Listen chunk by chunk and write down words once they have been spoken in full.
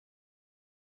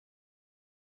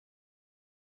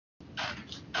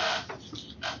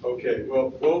Okay, well,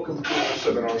 welcome to our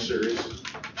seminar series.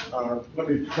 Let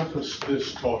me preface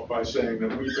this talk by saying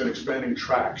that we've been expanding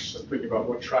tracks and thinking about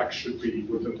what tracks should be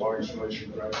within the logging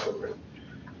simulation grant program.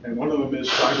 And one of them is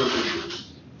cyber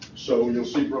issues. So you'll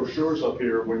see brochures up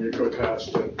here when you go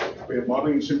past it. We have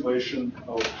modeling and simulation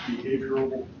of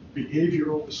behavioral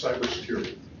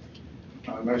cybersecurity.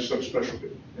 Nice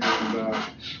subspecialty. And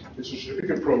it's a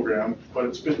certificate program, but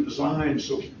it's been designed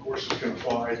so that courses can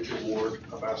apply toward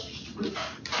a master's degree.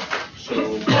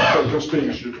 So just being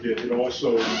a certificate, it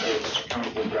also is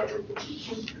accountable graduate courses,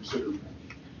 so consider that.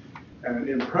 And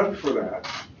in prep for that,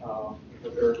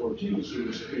 Eric Ortiz, who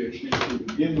is a PhD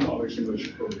student in the modeling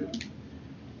simulation program,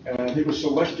 and he was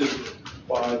selected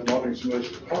by the modeling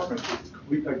simulation department to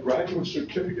complete a graduate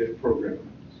certificate program.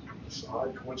 It's an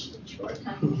odd coincidence, right?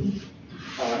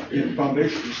 In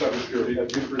Foundation in Cybersecurity at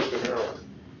the University of Maryland.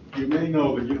 You may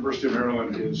know the University of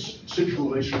Maryland is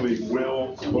situationally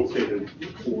well located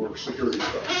for security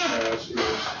stuff, as is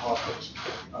Hopkins.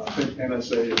 I think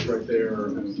NSA is right there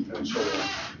and so on.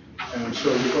 And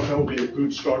so we thought that would be a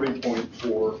good starting point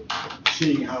for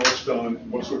seeing how it's done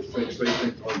and what sort of things they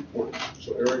think are important.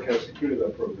 So Eric has completed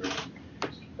that program.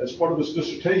 As part of this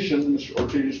dissertation, Mr.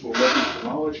 Ortiz will leverage the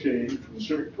knowledge gained from the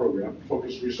civic program to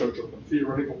focus research on the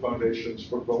theoretical foundations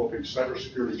for developing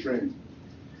cybersecurity training.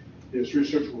 His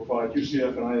research will provide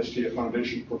UCF and IST a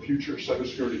foundation for future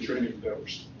cybersecurity training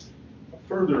endeavors. A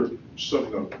further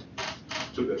subnote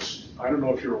to this, I don't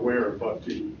know if you're aware, but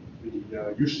the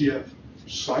UCF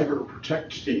Cyber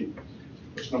Protect team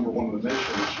was #1 in the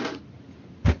nation this year.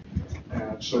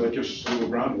 And so that gives us a little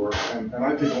groundwork, and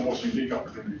I think almost a unique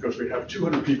opportunity, because we have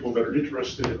 200 people that are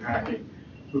interested in hacking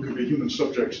who can be human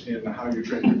subjects in how you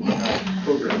train people to hack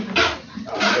programs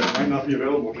that might not be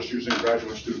available just using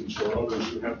graduate students or others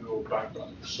who have no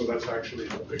background. So that's actually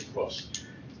a big plus.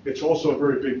 It's also a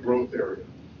very big growth area.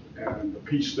 And the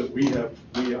piece that we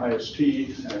IST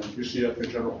and UCF in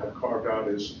general have carved out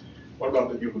is, what about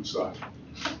the human side?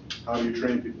 How do you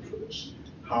train people for this?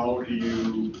 How do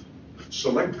you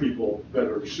select people that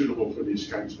are suitable for these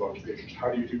kinds of occupations? How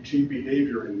do you do team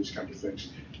behavior in these kinds of things?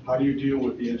 How do you deal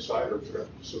with the insider threat?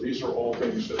 So these are all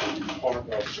things that will be part of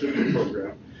the student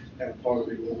program and part of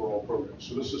the overall program.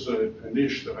 So this is a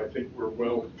niche that I think we're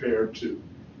well prepared to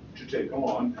take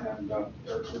on, and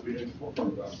Eric will be in the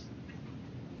forefront of that.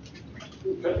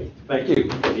 Okay, thank you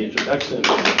for the introduction. I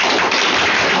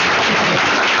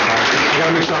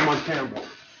gotta make sure I'm on camera.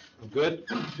 I'm good?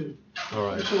 All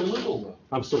right. You're so little, though.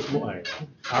 I'm so small.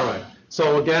 All right.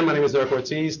 So again, my name is Eric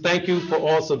Ortiz. Thank you for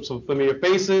all some familiar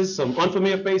faces, some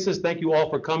unfamiliar faces. Thank you all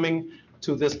for coming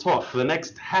to this talk. For the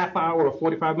next half hour or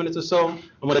 45 minutes or so,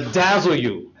 I'm going to dazzle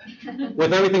you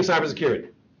with everything cybersecurity.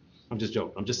 I'm just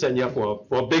joking. I'm just setting you up for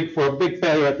a big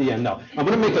failure at the end. No, I'm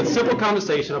going to make a simple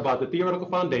conversation about the theoretical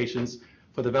foundations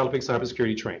for developing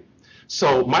cybersecurity training.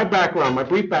 So my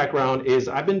brief background is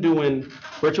I've been doing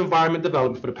virtual environment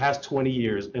development for the past 20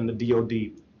 years in the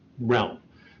DoD realm.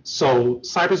 So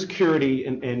cybersecurity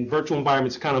and virtual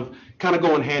environments kind of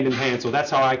going hand in hand. So that's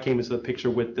how I came into the picture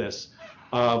with this.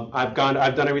 I've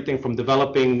done everything from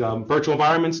developing virtual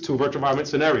environments to virtual environment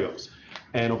scenarios.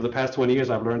 And over the past 20 years,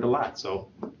 I've learned a lot.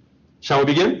 So shall we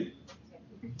begin?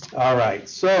 All right.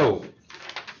 So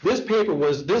this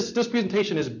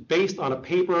presentation is based on a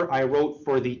paper I wrote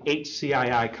for the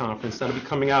HCII conference that'll be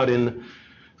coming out in,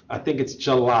 I think it's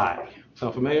July.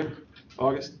 Sound familiar?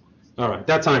 August? All right,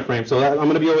 that time frame. So I'm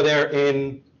going to be over there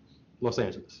in Los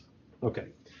Angeles. Okay.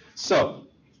 So,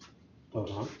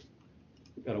 hold on.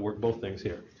 Got to work both things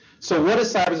here. So what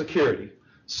is cybersecurity?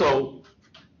 So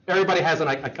everybody has a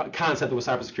concept of what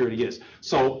cybersecurity is.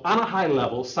 So on a high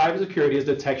level, cybersecurity is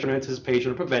detection,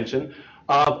 anticipation, or prevention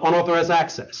of unauthorized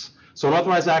access. So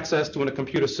unauthorized access to a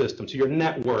computer system, to your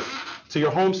network, to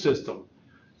your home system.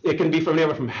 It can be from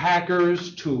anywhere from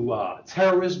hackers to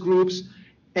terrorist groups.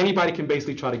 Anybody can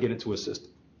basically try to get into a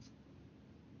system.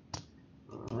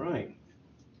 All right.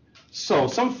 So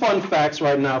some fun facts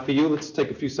right now for you. Let's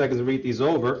take a few seconds to read these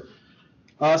over.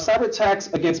 Cyber attacks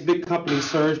against big companies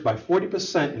surged by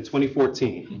 40% in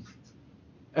 2014.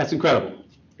 That's incredible.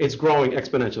 It's growing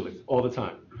exponentially all the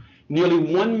time. Nearly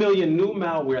 1 million new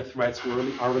malware threats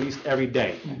are released every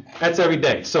day. That's every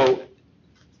day. So,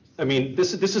 I mean,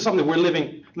 this is something that we're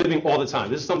living all the time.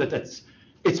 This is something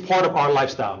it's part of our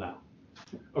lifestyle now.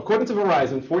 According to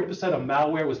Verizon, 40% of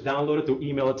malware was downloaded through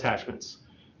email attachments.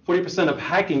 40% of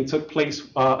hacking took place,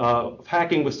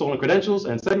 hacking with stolen credentials,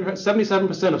 and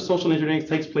 77% of social engineering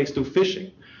takes place through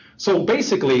phishing. So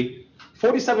basically,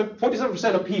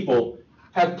 47% of people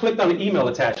have clicked on an email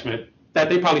attachment that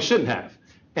they probably shouldn't have,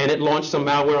 and it launched some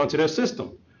malware onto their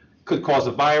system. Could cause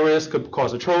a virus, could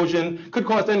cause a Trojan, could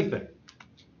cause anything.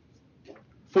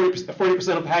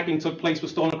 40% of hacking took place with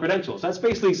stolen credentials. That's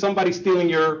basically somebody stealing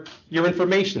your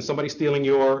information, somebody stealing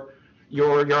your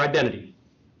identity.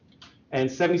 And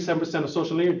 77%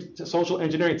 of social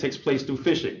engineering takes place through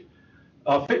phishing.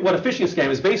 What a phishing scam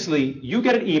is, basically you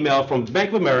get an email from Bank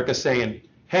of America saying,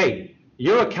 hey,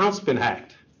 your account's been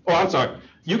hacked. Oh, I'm sorry.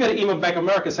 You get an email from Bank of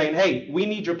America saying, hey, we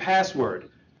need your password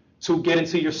to get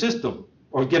into your system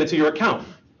or get into your account.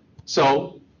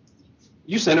 So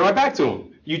you send it right back to them.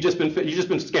 You've just been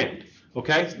scammed.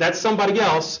 Okay? That's somebody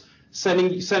else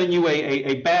sending you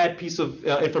a bad piece of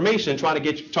information, trying to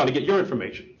get your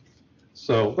information.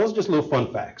 So those are just little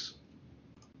fun facts.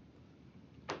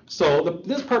 So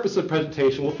this purpose of the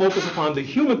presentation will focus upon the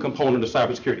human component of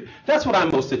cybersecurity. That's what I'm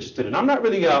most interested in. I'm not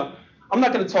really I'm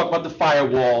not going to talk about the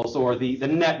firewalls or the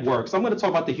networks. I'm going to talk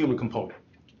about the human component.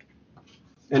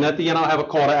 And at the end, I'll have a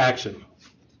call to action.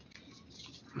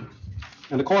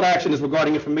 And the call to action is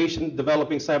regarding information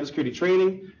developing cybersecurity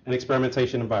training and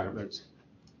experimentation environments.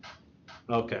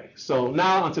 Okay, so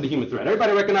now onto the human threat.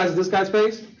 Everybody recognizes this guy's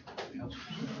face?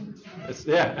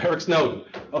 Yeah, Eric Snowden.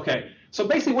 Okay, so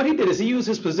basically what he did is he used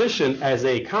his position as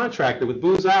a contractor with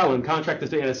Booz Allen,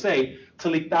 contractors to NSA, to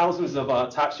leak thousands of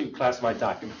top-secret classified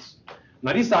documents.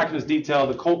 Now, these documents detail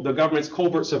the government's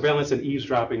covert surveillance and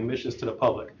eavesdropping missions to the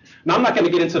public. Now, I'm not going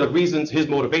to get into the reasons, his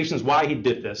motivations, why he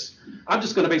did this. I'm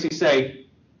just going to basically say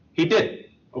he did it,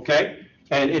 okay?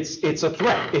 And it's a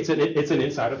threat. It's an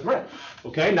insider threat,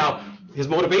 okay? Now, his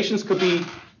motivations could be,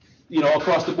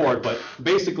 across the board, but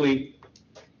basically,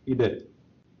 he did it.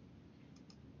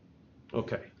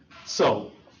 Okay,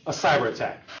 so a cyber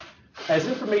attack. As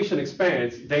information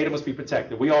expands, data must be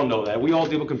protected. We all know that. We all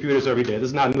deal with computers every day. This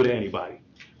is not new to anybody.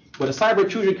 But a cyber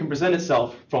intrusion can present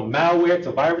itself from malware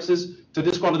to viruses to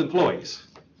disgruntled employees.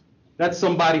 That's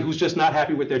somebody who's just not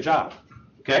happy with their job.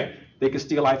 Okay? They can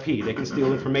steal IP. They can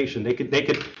steal information. They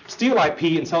could steal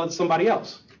IP and sell it to somebody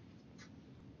else.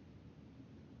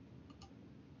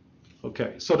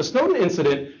 Okay, so the Snowden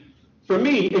incident, for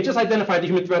me, it just identified the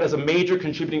human threat as a major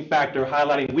contributing factor,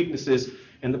 highlighting weaknesses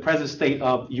in the present state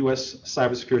of U.S.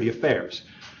 cybersecurity affairs.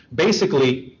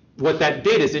 Basically, what that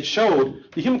did is it showed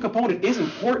the human component is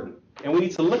important, and we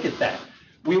need to look at that.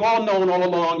 We've all known all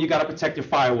along you got to protect your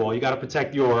firewall, you got to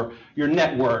protect your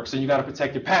networks, and you got to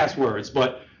protect your passwords.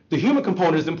 But the human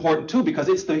component is important too, because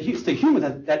it's the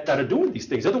humans that are doing these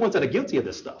things. They're the ones that are guilty of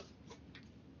this stuff.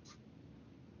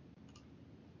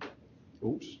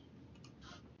 Oops.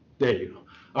 There you go.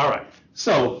 All right.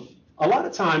 So a lot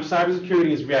of times,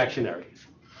 cybersecurity is reactionary.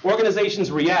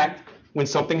 Organizations react when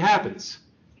something happens.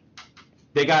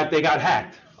 They got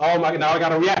hacked. Oh my! Now I got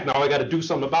to react. Now I got to do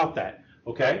something about that.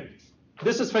 Okay.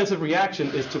 This defensive reaction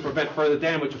is to prevent further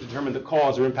damage or determine the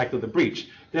cause or impact of the breach.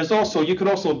 You could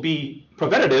also be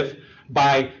preventative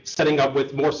by setting up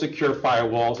with more secure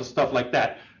firewalls and stuff like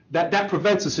that. That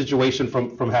prevents a situation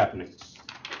from happening.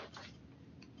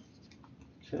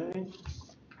 Okay.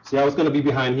 See, I was going to be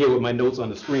behind here with my notes on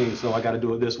the screen, so I got to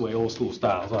do it this way, old school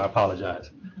style, so I apologize.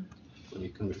 You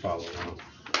can follow along.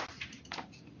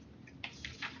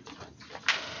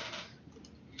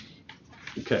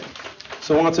 Okay,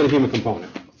 so on to the human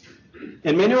component.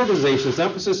 In many organizations,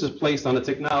 emphasis is placed on the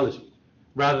technology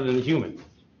rather than the human.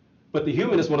 But the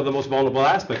human is one of the most vulnerable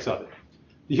aspects of it.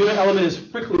 The human element is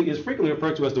frequently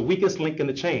referred to as the weakest link in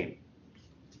the chain.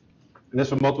 And that's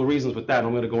for multiple reasons with that, and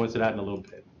I'm going to go into that in a little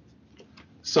bit.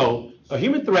 So a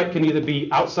human threat can either be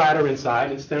outside or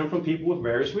inside and stem from people with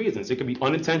various reasons. It can be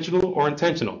unintentional or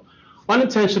intentional.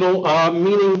 Unintentional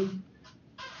meaning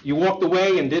you walked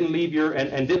away and didn't leave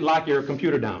and didn't lock your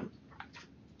computer down.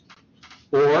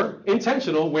 Or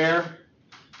intentional, where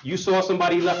you saw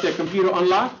somebody left their computer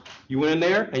unlocked, you went in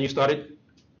there and you started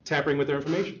tampering with their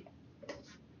information.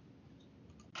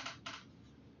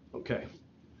 Okay.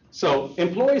 So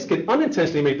employees can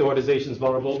unintentionally make the organizations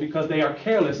vulnerable because they are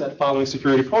careless at following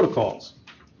security protocols.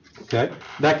 Okay?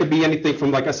 That could be anything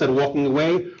from, like I said, walking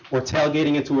away or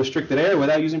tailgating into a restricted area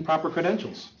without using proper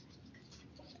credentials.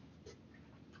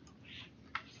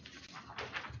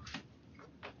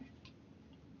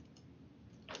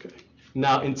 Okay.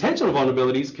 Now, intentional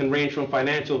vulnerabilities can range from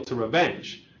financial to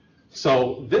revenge.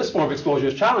 So this form of exposure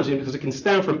is challenging because it can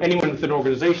stem from anyone within an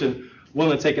organization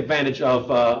willing to take advantage of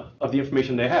the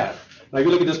information they have. Now, if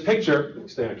you look at this picture, let me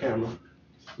stay on camera.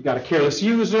 You got a careless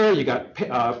user, you got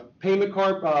payment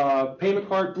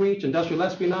card breach, industrial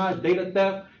espionage, data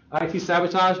theft, IT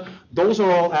sabotage. Those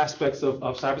are all aspects of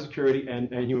cybersecurity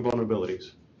and human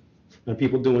vulnerabilities, and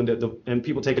people doing and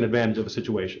people taking advantage of a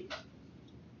situation.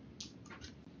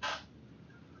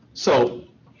 So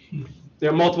there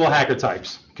are multiple hacker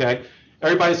types. Okay,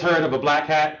 Everybody's heard of a black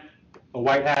hat, a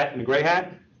white hat, and a gray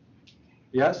hat?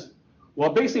 Yes? Well,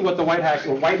 basically what the white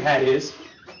hat is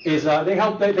they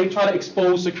try to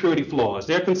expose security flaws.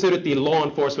 They're considered the law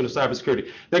enforcement of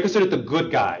cybersecurity. They're considered the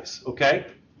good guys, okay?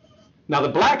 Now the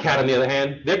black hat, on the other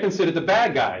hand, they're considered the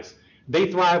bad guys.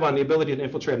 They thrive on the ability to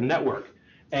infiltrate a network.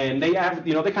 And they kind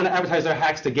of advertise their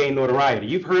hacks to gain notoriety.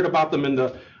 You've heard about them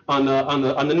on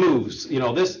the news.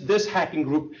 This hacking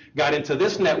group got into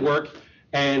this network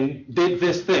and did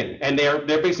this thing, and they're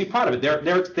basically proud of it.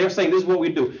 They're saying, this is what we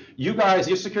do. You guys,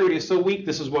 your security is so weak.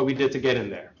 This is what we did to get in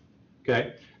there.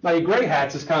 Okay. Now your gray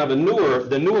hats is kind of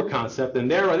the newer concept, and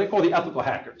they're called the ethical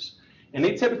hackers. And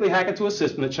they typically hack into a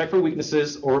system to check for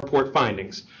weaknesses or report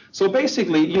findings. So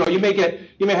basically, you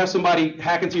may have somebody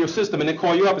hack into your system and then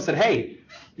call you up and say, hey,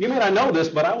 you may not know this,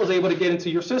 but I was able to get into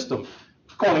your system,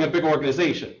 calling a big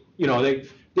organization.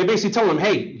 They basically tell them,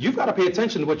 hey, you've got to pay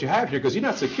attention to what you have here because you're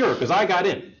not secure because I got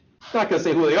in. They're not going to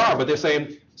say who they are, but they're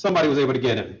saying somebody was able to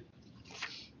get in.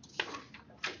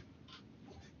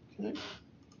 Okay.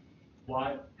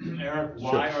 Eric,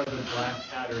 why are the black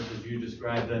hatters, as you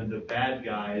described them, the bad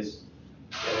guys,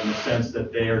 in the sense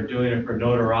that they are doing it for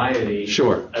notoriety,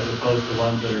 sure, as opposed to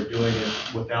ones that are doing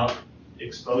it without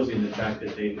exposing the fact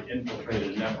that they've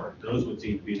infiltrated a network? Those would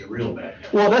seem to be the real bad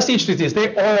guys. Well, that's the interesting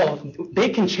thing. They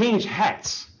can change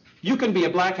hats. You can be a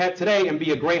black hat today and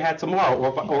be a gray hat tomorrow,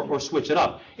 or switch it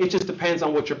up. It just depends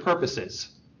on what your purpose is.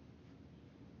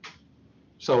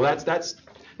 So that's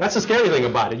the scary thing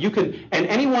about it. And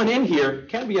anyone in here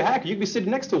can be a hacker. You can be sitting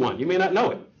next to one. You may not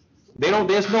know it.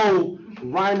 There's no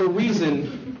rhyme or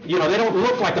reason. They don't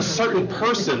look like a certain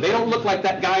person. They don't look like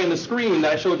that guy on the screen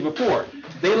that I showed you before.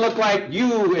 They look like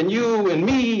you and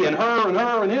me and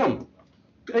her and him.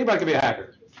 Anybody can be a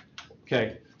hacker.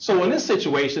 Okay. So in this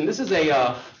situation, this is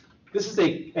a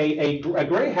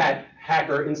gray hat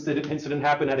hacker incident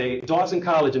happened at a Dawson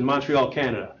College in Montreal,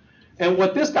 Canada. And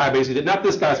what this guy basically did, not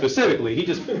this guy specifically, he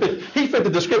fit the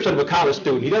description of a college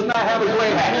student. He does not have a gray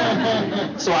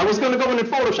hat. So I was going to go in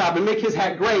Photoshop and make his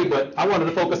hat gray, but I wanted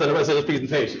to focus on the rest of this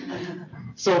presentation.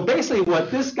 So basically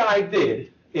what this guy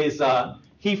did is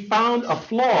he found a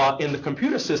flaw in the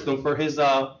computer system for his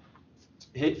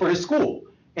school,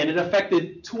 and it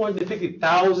affected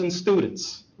 250,000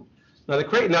 students.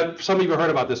 Now, some of you have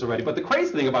heard about this already, but the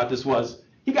crazy thing about this was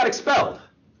he got expelled.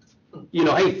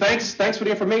 Hey, thanks for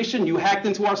the information. You hacked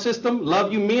into our system.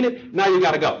 Love you, mean it. Now you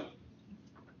got to go.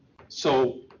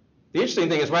 So the interesting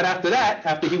thing is right after that,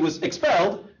 after he was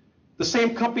expelled, the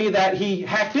same company that he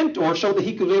hacked into or showed that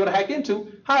he could be able to hack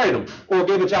into hired him or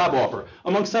gave a job offer,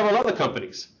 among several other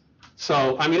companies.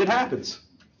 So, I mean, it happens.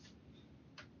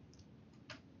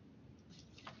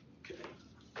 Okay.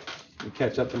 Let me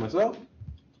catch up to myself.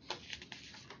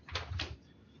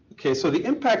 Okay, so the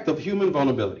impact of human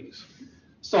vulnerabilities.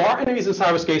 So our enemies in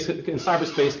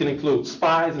cyberspace can include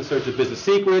spies in search of business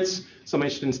secrets, some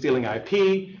interested in stealing IP,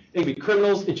 they can be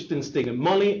criminals interested in stealing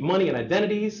money and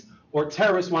identities, or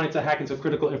terrorists wanting to hack into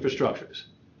critical infrastructures.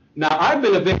 Now, I've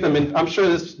been a victim, and I'm sure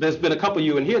there's been a couple of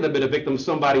you in here that have been a victim of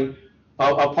somebody,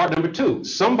 part number two.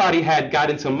 Somebody had got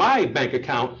into my bank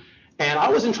account, and I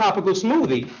was in Tropical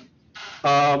Smoothie,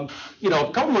 a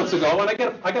couple months ago, and I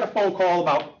get a phone call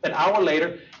about an hour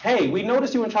later. Hey, we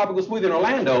noticed you in Tropical Smoothie in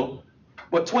Orlando,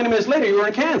 but 20 minutes later you were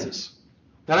in Kansas.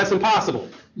 Now that's impossible.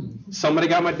 Somebody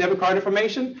got my debit card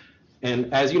information,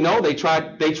 and as you know, they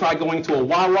tried going to a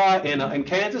Wawa in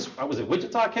Kansas. I was in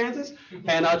Wichita, Kansas,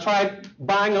 and I tried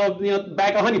buying a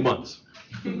bag of honey buns.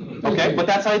 Okay, but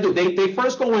that's how they do. They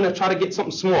first go in and try to get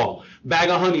something small, bag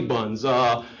of honey buns,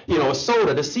 a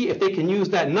soda, to see if they can use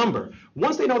that number.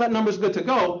 Once they know that number is good to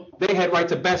go, they head right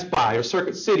to Best Buy or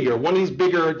Circuit City or one of these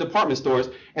bigger department stores,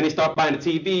 and they start buying the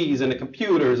TVs and the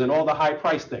computers and all the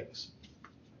high-priced things.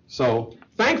 So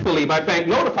thankfully, my bank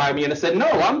notified me and it said, no,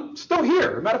 I'm still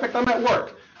here. Matter of fact, I'm at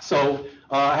work. So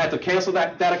I had to cancel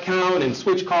that account and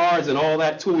switch cards and all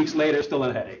that. 2 weeks later, still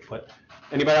in a headache. But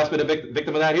anybody else been a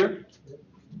victim of that here?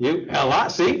 You? A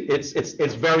lot. See,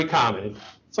 it's very common.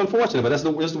 It's unfortunate, but this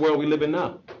is the world we live in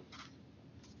now.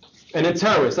 And then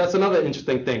terrorists, that's another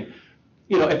interesting thing.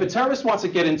 If a terrorist wants to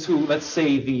get into, let's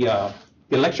say, the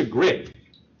electric grid,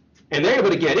 and they're able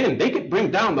to get in, they could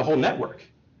bring down the whole network.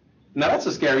 Now, that's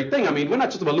a scary thing. I mean, we're not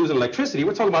just about losing electricity.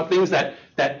 We're talking about things that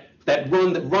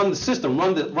run the system,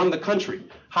 run the country,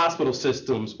 hospital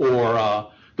systems,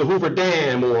 or the Hoover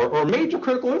Dam, or major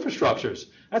critical infrastructures.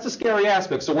 That's a scary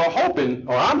aspect. So we're hoping,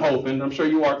 or I'm hoping, I'm sure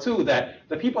you are too, that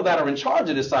the people that are in charge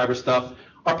of this cyber stuff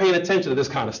are paying attention to this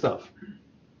kind of stuff.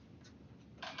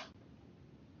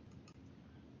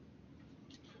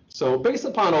 So based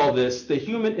upon all this, the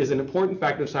human is an important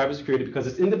factor of cybersecurity because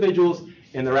it's individuals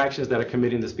and their actions that are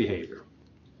committing this behavior.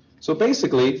 So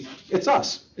basically, it's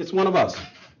us. It's one of us,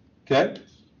 okay?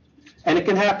 And it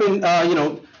can happen,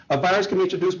 a virus can be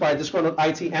introduced by a disgruntled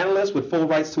IT analyst with full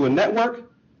rights to a network,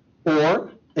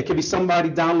 or it can be somebody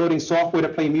downloading software to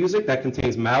play music that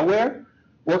contains malware,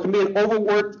 or it can be an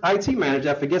overworked IT manager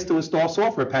that forgets to install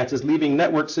software patches, leaving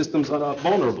network systems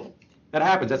vulnerable. That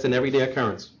happens. That's an everyday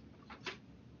occurrence.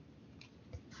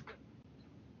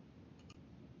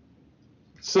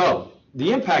 So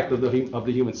the impact of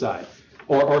the human side,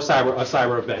 or a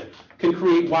cyber event, can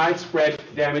create widespread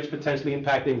damage, potentially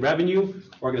impacting revenue,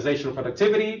 organizational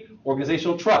productivity,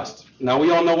 organizational trust. Now,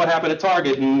 we all know what happened at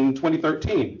Target in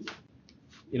 2013.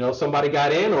 Somebody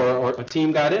got in, or a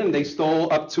team got in, they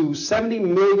stole up to 70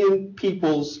 million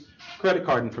people's credit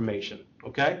card information,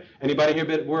 okay? Anybody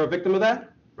here were a victim of that?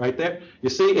 Right there? You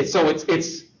see, it's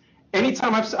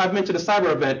anytime I've mentioned a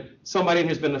cyber event, somebody in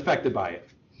here has been affected by it.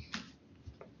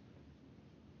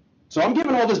 So I'm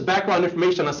giving all this background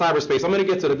information on cyberspace. I'm going to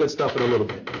get to the good stuff in a little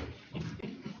bit.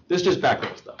 This is just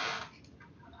background stuff.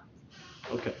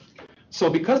 Okay. So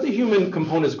because the human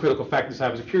component is a critical factor in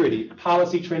cybersecurity,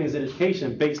 policy, trainings, and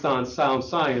education based on sound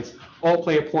science all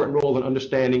play an important role in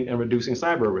understanding and reducing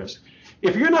cyber risk.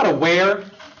 If you're not aware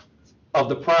of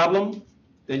the problem,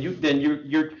 then you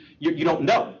don't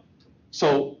know.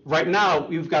 So right now,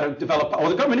 we've got to develop,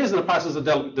 the government is in the process of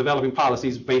developing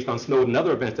policies based on Snowden and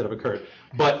other events that have occurred.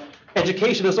 But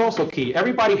education is also key.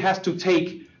 Everybody has to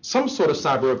take some sort of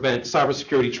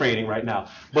cybersecurity training right now.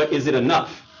 But is it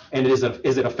enough? And is it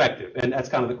effective? And that's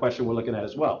kind of the question we're looking at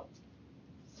as well.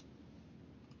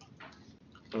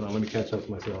 Hold on, let me catch up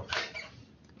to myself.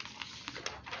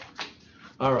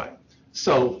 All right.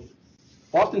 So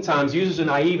oftentimes, users are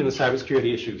naive in the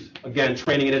cybersecurity issues. Again,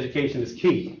 training and education is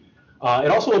key.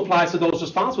 It also applies to those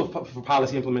responsible for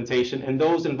policy implementation and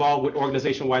those involved with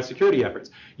organization-wide security efforts.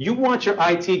 You want your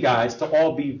IT guys to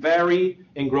all be very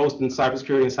engrossed in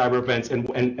cybersecurity and cyber events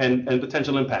and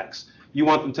potential impacts. You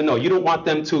want them to know. You don't want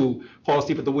them to fall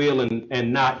asleep at the wheel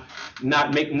and not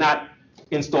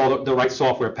install the right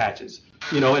software patches.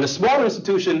 In a smaller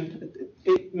institution,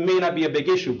 it may not be a big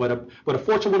issue, but a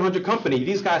Fortune 100 company,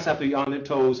 these guys have to be on their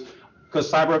toes because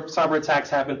cyber attacks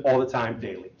happen all the time,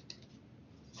 daily.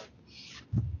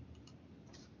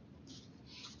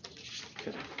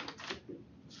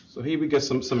 So here we get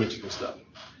some interesting stuff.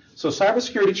 So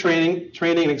cybersecurity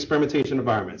training and experimentation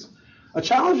environments. A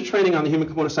challenge of training on the human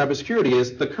component of cybersecurity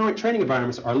is the current training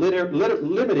environments are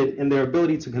limited in their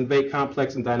ability to convey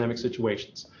complex and dynamic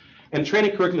situations. And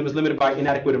training curriculum is limited by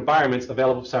inadequate environments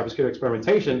available for cybersecurity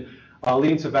experimentation,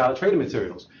 leading to valid training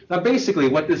materials. Now basically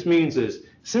what this means is,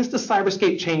 since the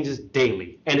cyberscape changes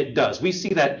daily, and it does, we see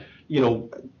that,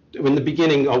 in the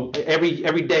beginning,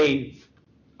 every day,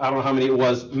 I don't know how many it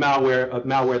was,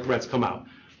 malware threats come out.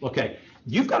 Okay,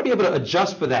 you've got to be able to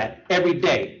adjust for that every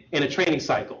day in a training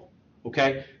cycle.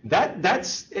 Okay,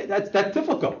 that's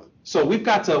difficult. So we've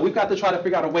got to try to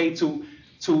figure out a way to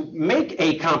make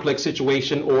a complex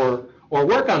situation or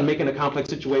work on making a complex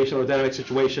situation or dynamic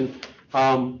situation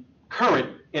current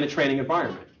in a training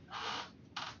environment.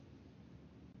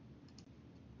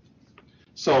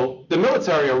 So the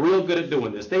military are real good at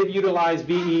doing this. They've utilized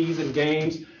VEs and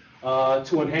games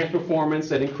to enhance performance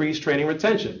and increase training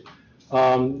retention.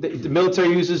 The military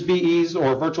uses VEs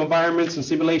or virtual environments and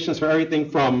simulations for everything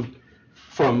from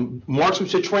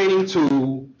marksmanship training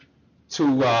to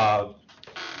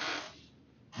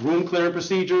room clearing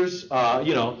procedures.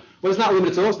 But it's not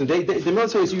limited to those things. The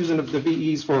military is using the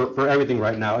VEs for everything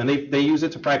right now, and they use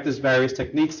it to practice various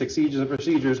techniques, procedures, and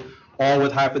procedures, all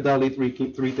with high fidelity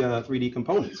 3D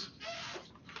components.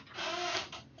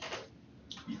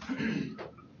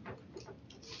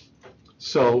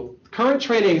 So current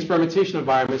training and experimentation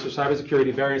environments for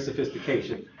cybersecurity vary in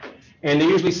sophistication. And they're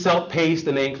usually self-paced,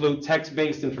 and they include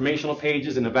text-based informational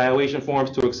pages and evaluation forms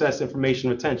to access information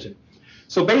retention.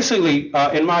 So basically,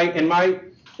 in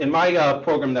my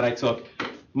program that I took,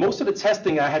 most of the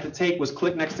testing I had to take was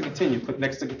click next to continue, click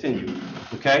next to continue.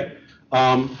 Okay?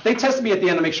 They tested me at the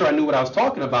end to make sure I knew what I was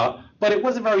talking about, but it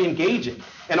wasn't very engaging,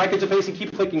 and I could just basically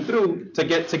keep clicking through to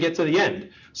get to the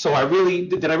end. So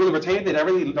did I really retain it? Did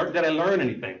I learn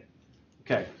anything?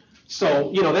 Okay.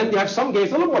 So then you have some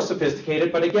games a little more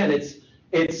sophisticated, but again,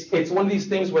 it's one of these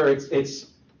things where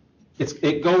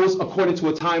it goes according to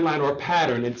a timeline or a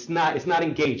pattern. It's not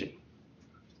engaging.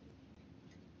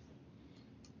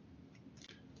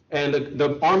 And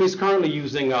the Army is currently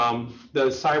using the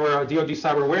DoD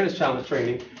Cyber Awareness Challenge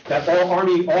training that all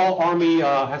Army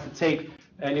has to take.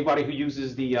 Anybody who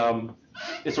uses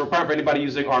it's a requirement for anybody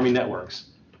using Army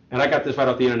networks. And I got this right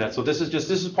off the internet. So this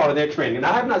is part of their training. And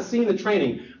I have not seen the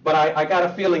training, but I got a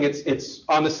feeling it's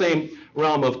on the same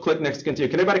realm of click next to continue.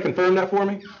 Can anybody confirm that for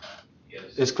me? Yes.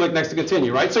 It's click next to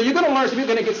continue, right? So you're going to learn, you're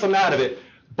going to get some out of it,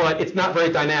 but it's not very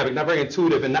dynamic, not very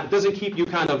intuitive, and that doesn't keep you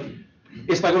kind of,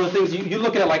 it's like one of the things, you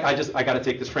look at it like, I got to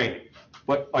take this training.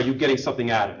 But are you getting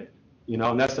something out of it? You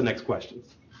know, and that's the next question.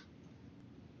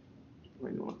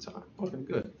 Waiting on time. Okay,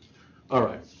 good. All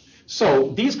right. So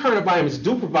these current environments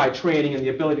do provide training and the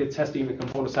ability to test the human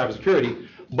component of cybersecurity,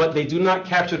 but they do not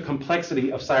capture the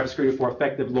complexity of cybersecurity for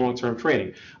effective long-term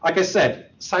training. Like I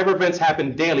said, cyber events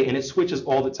happen daily and it switches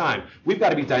all the time. We've got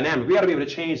to be dynamic. We got to be able to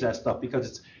change that stuff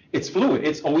because it's fluid.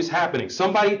 It's always happening.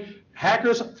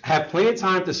 Hackers have plenty of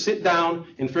time to sit down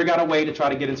and figure out a way to try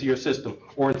to get into your system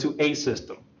or into a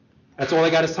system. That's all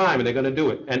they got is time, and they're going to do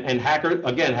it. And hacker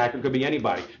could be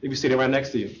anybody if you sit right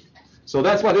next to you. So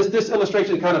that's why this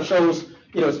illustration kind of shows,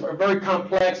 it's very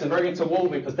complex and very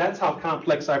interwoven because that's how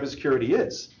complex cybersecurity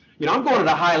is. I'm going at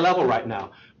a high level right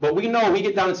now, but we know we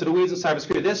get down into the weeds of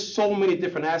cybersecurity. There's so many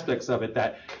different aspects of it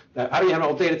that I don't even have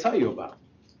all day to tell you about.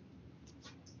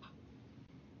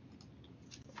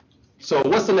 So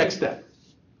what's the next step?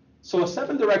 So a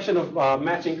seventh direction of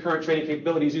matching current training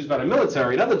capabilities used by the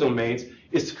military and other domains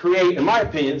is to create, in my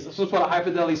opinion, some sort of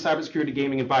high-fidelity cybersecurity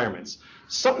gaming environments.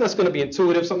 Something that's going to be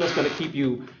intuitive, something that's going to keep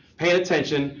you paying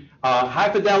attention. High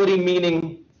fidelity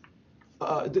meaning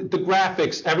the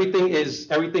graphics, everything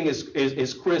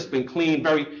is crisp and clean,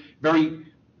 very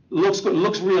looks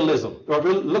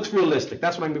realistic.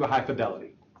 That's what I mean by high fidelity.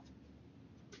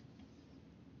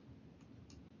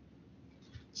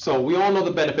 So we all know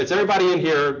the benefits. Everybody in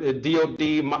here, DoD,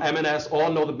 M&S, all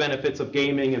know the benefits of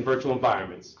gaming and virtual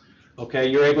environments. Okay,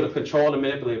 you're able to control and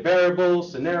manipulate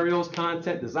variables, scenarios,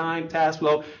 content, design, task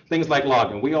flow, things like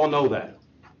login. We all know that.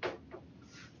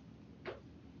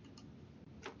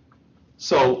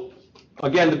 So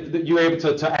again, you're able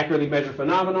to accurately measure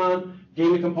phenomenon.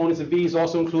 Gaming components and Vs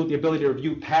also include the ability to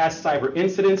review past cyber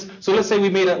incidents. So let's say we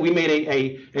made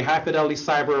a high fidelity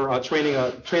cyber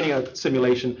training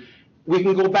simulation. We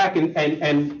can go back and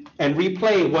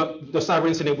replay what the cyber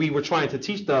incident we were trying to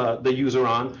teach the user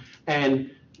on,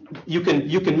 and you can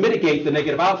mitigate the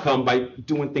negative outcome by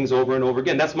doing things over and over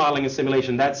again. That's modeling and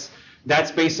simulation. That's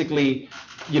basically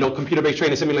computer-based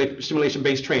training,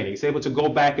 simulation-based training. It's able to go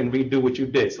back and redo what you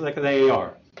did. So like an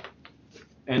AAR.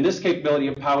 And this capability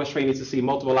empowers trainees to see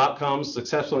multiple outcomes,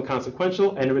 successful and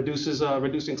consequential, and it reduces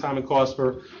reducing time and cost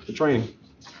for the training.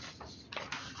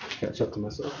 Catch up to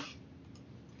myself.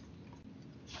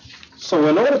 So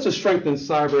in order to strengthen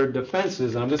cyber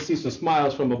defenses, and I'm just see some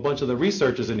smiles from a bunch of the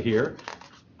researchers in here,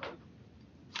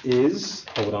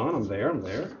 hold on, I'm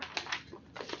there.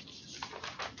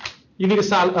 You need a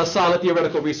solid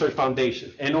theoretical research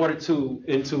foundation in order to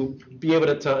be able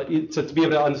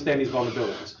to understand these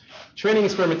vulnerabilities. Training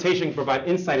experimentation can provide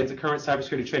insight into current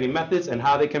cybersecurity training methods and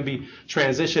how they can be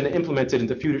transitioned and implemented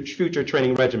into future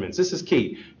training regimens. This is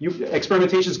key.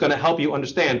 Experimentation is going to help you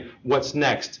understand what's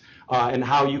next and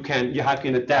how you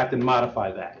can adapt and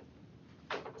modify that.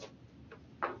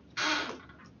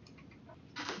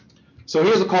 So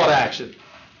here's a call to action.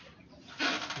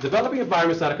 Developing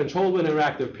environments that are controllable and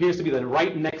interactive appears to be the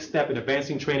right next step in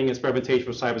advancing training and experimentation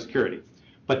for cybersecurity.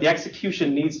 But the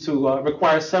execution needs to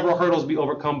require several hurdles be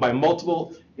overcome by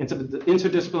multiple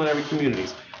interdisciplinary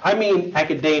communities. I mean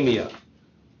academia,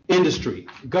 industry,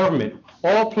 government,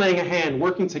 all playing a hand,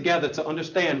 working together to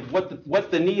understand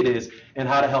what the need is and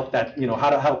how to help that,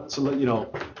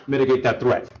 mitigate that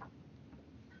threat.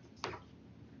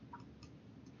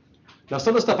 Now,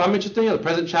 some of the stuff I'm interested in, the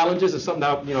present challenges, is something that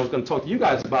I was going to talk to you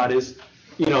guys about is,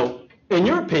 in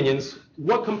your opinions,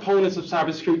 what components of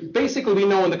cybersecurity, basically we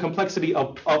know in the complexity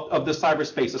of the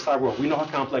cyberspace, the cyber world, we know how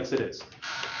complex it is.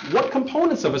 What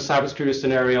components of a cybersecurity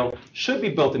scenario should be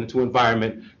built into an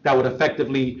environment that would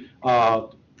effectively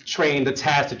train the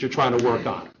task that you're trying to work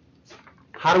on?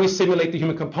 How do we simulate the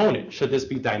human component? Should this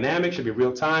be dynamic? Should it be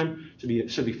real time?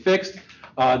 Should be fixed?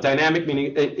 Dynamic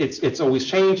meaning it's always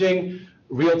changing.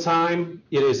 Real time,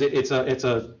 it's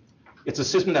a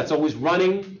system that's always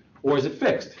running, or is it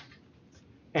fixed?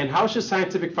 And how should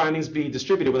scientific findings be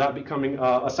distributed without becoming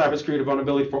a cybersecurity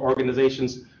vulnerability for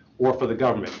organizations or for the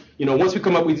government? Once we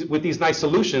come up with these nice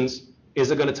solutions,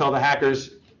 is it going to tell the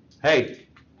hackers, hey,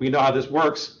 we know how this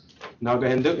works, now go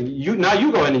ahead and do it. Now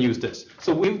you go ahead and use this.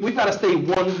 So we've got to stay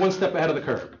one step ahead of the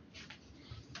curve.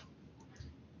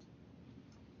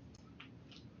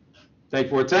 Thank you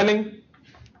for attending.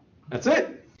 That's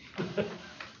it.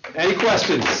 Any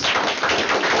questions?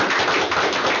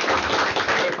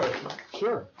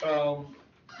 Sure.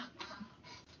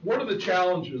 What are the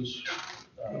challenges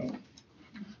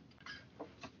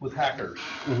with hackers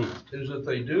is that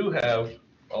they do have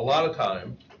a lot of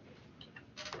time,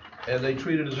 and they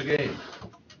treat it as a game.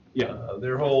 Yeah.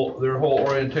 Their whole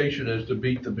orientation is to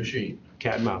beat the machine.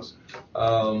 Cat and mouse.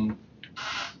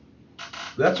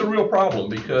 That's a real problem,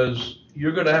 because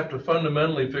you're going to have to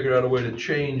fundamentally figure out a way to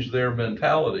change their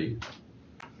mentality,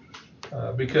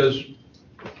 because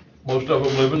most of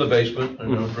them live in the basement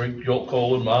and drink Jolt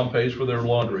Cola, and mom pays for their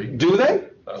laundry. Do they?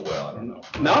 Well, I don't know.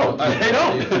 No, they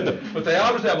don't. But they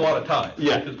obviously have a lot of time.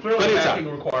 Yeah, Because clearly plenty of hacking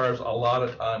time. requires a lot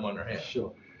of time on their hands.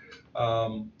 Sure.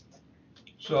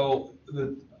 So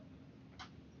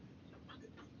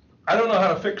I don't know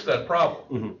how to fix that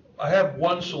problem. I have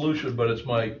one solution, but it's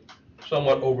my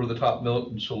somewhat over-the-top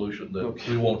militant solution that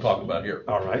we won't talk about here.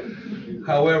 All right.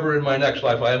 However, in my next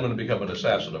life, I am going to become an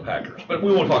assassin of hackers, but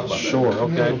we won't talk about that. Sure,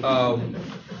 okay.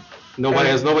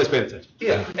 Nobody's paying attention.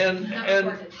 Yeah, and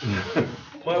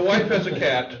my wife has a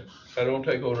cat. I don't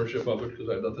take ownership of it because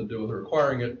I have nothing to do with her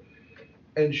acquiring it.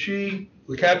 And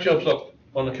the cat jumps up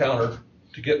on the counter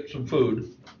to get some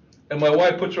food, and my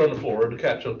wife puts her on the floor, and the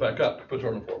cat jumps back up, puts her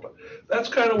on the floor. But that's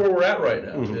kind of where we're at right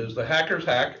now, is the hackers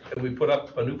hack, and we put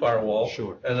up a new firewall,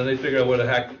 Sure. and then they figure out a way to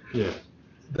hack. Yeah.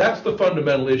 That's the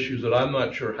fundamental issues that I'm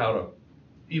not sure how to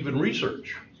even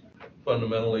research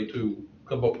fundamentally to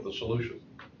come up with a solution,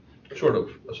 short of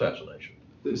assassination.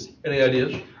 Any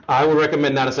ideas? I would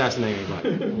recommend not assassinating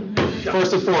anybody.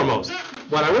 First and foremost.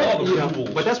 But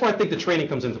but that's why I think the training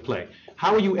comes into play.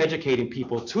 How are you educating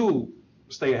people to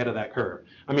stay ahead of that curve?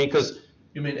 I mean, because...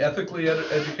 You mean ethically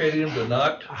educating them to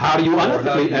not? How do you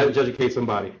unethically educate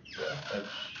somebody?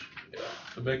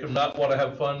 To make them not want to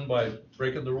have fun by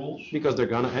breaking the rules? Because they're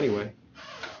gonna anyway.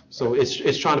 So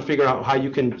it's trying to figure out how you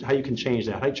can change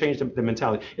that, how you change the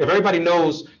mentality. If everybody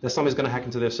knows that somebody's gonna hack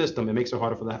into their system, it makes it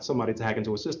harder for somebody to hack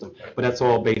into a system. But that's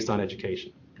all based on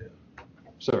education. Yeah.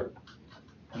 Sir.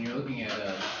 When you're looking at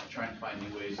trying to find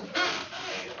new ways of,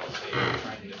 I'll say,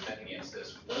 trying to defend against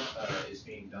this, what is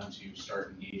being done to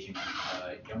start engaging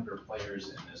younger players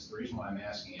in this? The reason why I'm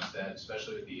asking is that,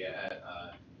 especially with the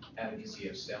advocacy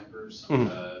of STEM groups,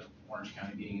 Orange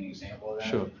County being an example of that,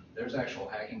 Sure. There's actual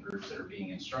hacking groups that are being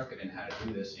instructed in how to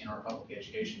do this in our public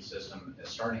education system,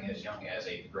 starting as young as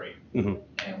 8th grade.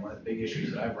 And one of the big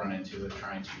issues that I've run into with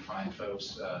trying to find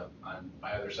folks on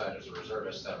my other side as a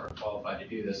reservist that are qualified to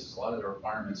do this is a lot of the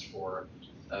requirements for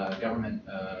government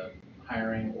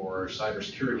hiring or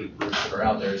cybersecurity groups that are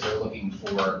out there is they're looking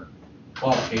for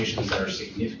qualifications that are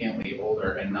significantly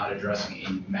older and not addressing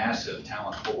a massive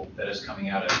talent pool that is coming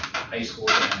out of high school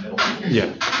and middle school.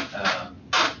 Yeah.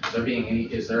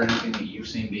 Is there anything that you've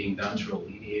seen being done to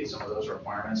alleviate some of those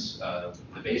requirements? The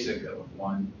basic of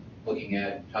one, looking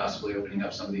at possibly opening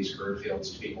up some of these career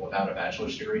fields to people without a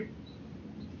bachelor's degree.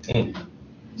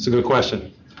 It's a good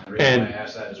question. The reason I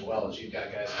ask that as well is you've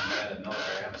got guys coming out of the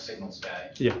military. I'm a signals guy.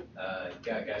 Yeah. You've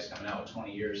got guys coming out with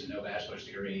 20 years and no bachelor's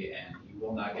degree, and you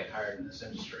will not get hired in this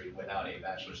industry without a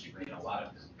bachelor's degree in a lot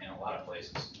of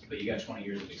places. But you got 20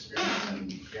 years of experience,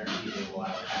 and guaranteed they will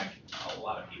hack a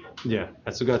lot of people. Yeah,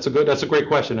 that's a great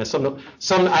question. That's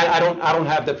I don't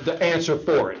have the answer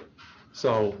for it.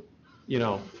 So,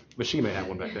 but she may have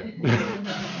one back there.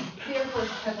 The Air Force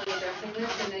is heavily addressing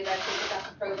this, and they've actually put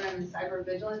out a program in cyber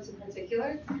vigilance in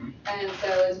particular. And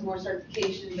so it's more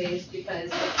certification based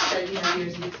because it says,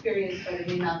 years of experience, but it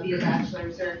may not be a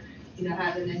bachelor's or,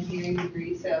 have an engineering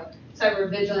degree. So cyber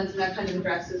vigilance, and that kind of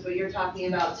addresses what you're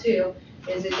talking about too,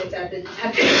 is it gets at the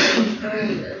detection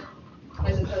earlier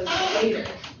as opposed to later.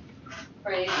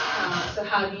 Right? So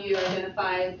how do you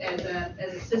identify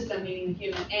as a system, meaning the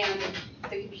human and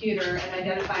the computer, and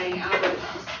identifying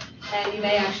algorithms? And you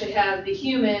may actually have the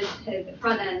human at the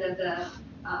front end of the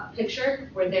picture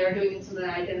where they're doing some of the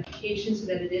identification so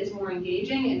that it is more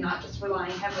engaging and not just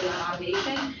relying heavily on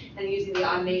automation and using the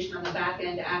automation on the back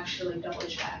end to actually double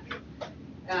check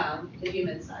the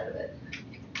human side of it.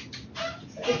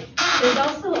 There's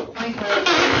also a point where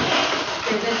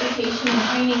there's education and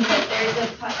training, but there's a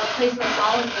place where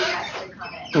policy has to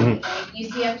come in. Like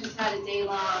UCF just had a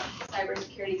day-long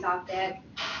cybersecurity talk. They had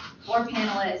 4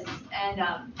 panelists, and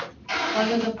one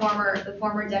was the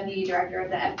former deputy director of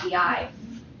the FBI.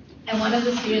 And one of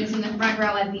the students in the front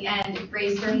row at the end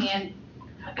raised her hand,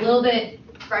 a little bit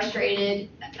frustrated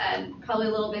and probably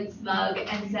a little bit smug,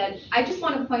 and said, "I just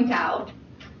want to point out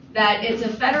that it's a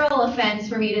federal offense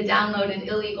for me to download an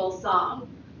illegal song.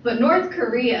 But North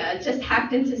Korea just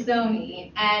hacked into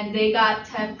Sony, and they got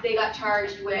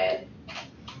charged with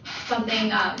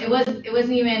something. It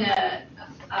wasn't even a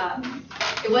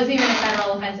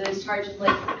federal offense. It was charged with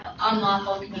like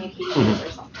unlawful communications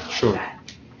or something like that.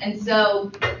 And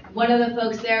so one of the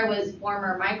folks there was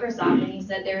former Microsoft, and he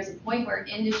said there was a point where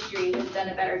industry has done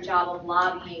a better job of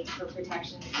lobbying for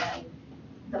protections than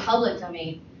the public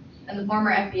domain. And the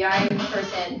former FBI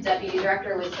person, deputy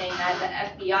director, was saying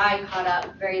that the FBI caught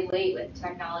up very late with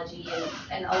technology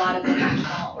and a lot of the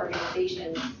national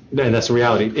organizations. And that's the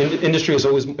reality. Industry is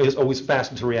always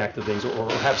faster to react to things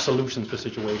or have solutions for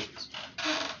situations.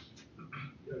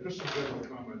 Yeah, just some general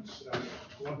comments.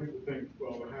 A lot of people think,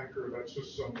 well, the hacker, that's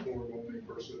just some poor lonely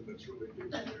person that's really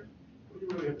getting there. What you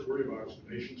really have to worry about is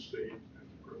the nation state and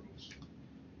the criminals.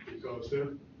 Because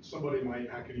then somebody might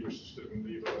hack into your system and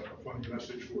leave a funny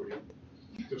message for you,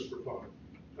 just for fun.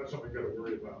 That's something you got to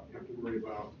worry about. You have to worry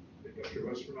about industrial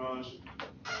espionage. You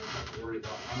have to worry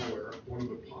about malware. One of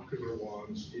the popular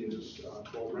ones is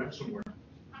called ransomware.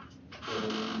 So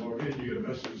when you log in, you get a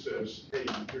message that says, hey,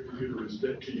 your computer is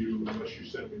dead to you unless you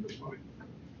send me this money.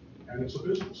 And it's a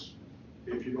business.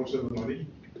 If you don't send the money,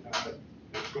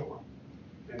 it's gone.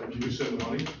 And if you do send the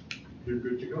money, you're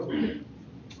good to go.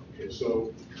 Okay,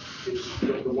 so it's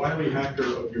the wily hacker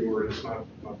of yours is not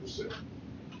the same.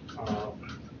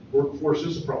 Workforce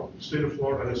is a problem. The state of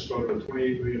Florida has started a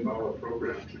 $28 million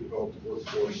program to develop the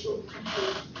workforce of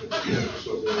the future.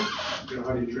 So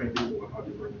how do you train people and how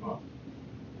do you bring them up?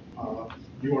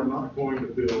 You are not going to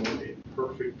build a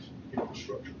perfect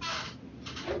infrastructure.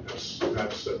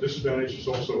 That's a disadvantage. It's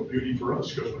also a beauty for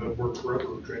us because we have worked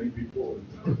forever training people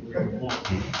and moving them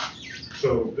along.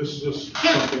 So this is just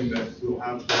something that will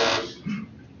have flaws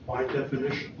by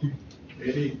definition.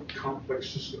 Any complex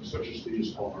system such as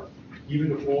these are,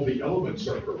 even if all the elements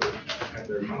are perfect, and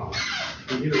they're not,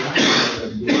 the interaction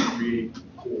of them will create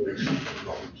holes and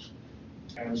problems.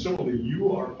 And similarly,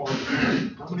 you are part of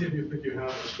it. How many of you think you have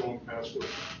a strong password?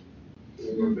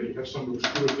 Or they have some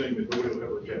obscure thing that nobody will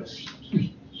ever guess?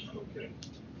 Okay.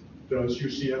 Does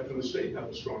UCF and the state have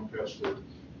a strong password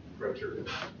criteria?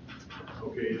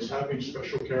 Okay, is having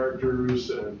special characters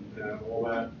and all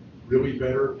that really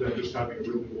better than just having a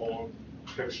really long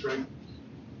text string?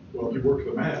 Well, if you work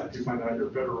the math, you find out you're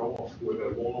better off with a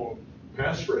long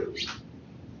passphrase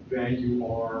than you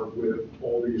are with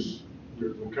all these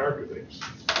weird little character things.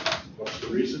 What's the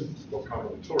reason? Well,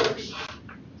 combinatorics.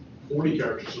 40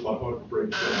 characters is a lot harder to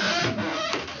break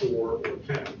than 4 or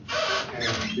 10.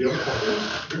 And the other part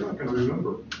is, you're not going to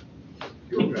remember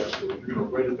your password. You're going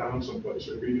to write it down someplace.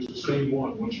 You're going to use the same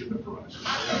one once you memorize it.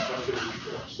 That's a huge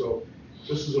problem. So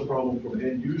this is a problem from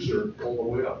end user all the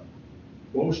way up.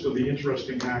 Most of the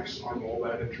interesting hacks aren't all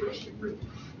that interesting, really.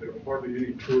 There are hardly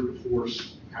any tour de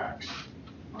force hacks.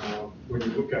 When you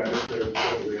look at it, they're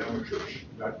totally amateurish.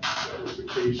 That was the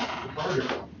case with the Target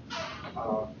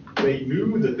one. They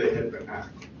knew that they had been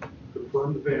hacked. The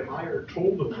firm that they had hired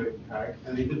told them they had been hacked,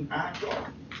 and they didn't act on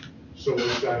it. So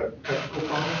is that a technical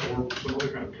problem or some other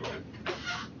kind of problem?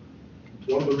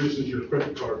 One of the reasons your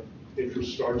credit card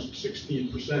interest starts at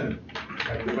 16%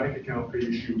 and your bank account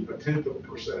pays you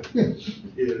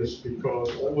 0.1% is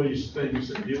because all these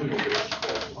things in dealing with this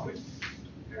cost money.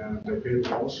 And they pay the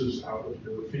losses out of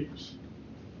your fees.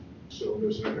 So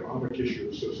there's an economic issue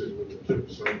associated with it too.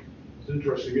 So it's an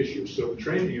interesting issue. So the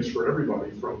training is for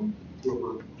everybody, from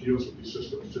whoever deals with these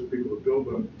systems to people who build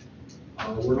them.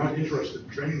 We're not interested in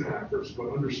training the hackers, but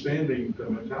understanding the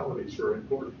mentality is very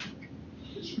important.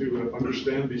 It's people that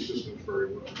understand these systems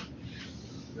very well.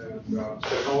 And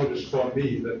psychologists taught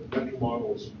me that the mental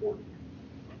model is important.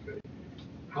 Okay.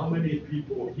 How many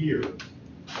people here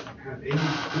have any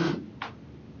clue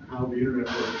how the internet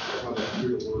works, or how the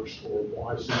computer works, or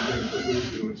why some things are good to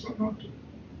do and some not to?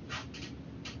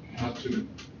 Not to.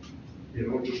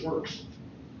 It just works.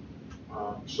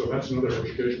 So that's another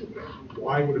educational thing.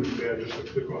 Why would it be bad just to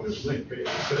click on this link? Hey, it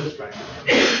says bank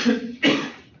account.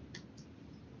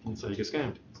 And so you get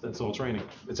scammed. That's all training.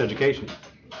 It's education.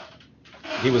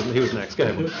 He was next. Go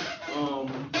ahead.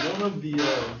 One of the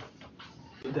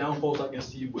downfalls I can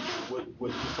see with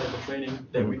this type of training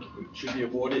that we should be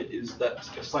avoided is that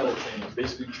silo training,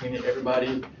 basically training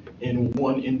everybody in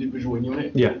one individual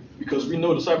unit. Yeah. Because we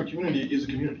know the cyber community is a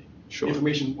community. Sure.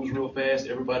 Information moves real fast.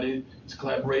 Everybody is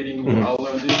collaborating. I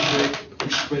learned this trick. We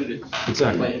spread it.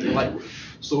 Exactly.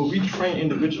 So we train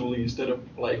individually instead of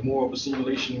more of a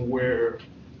simulation where,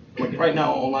 right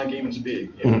now, online gaming is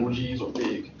big. MMOGs are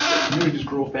big. Communities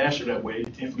grow faster that way.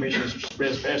 Information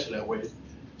spreads faster that way.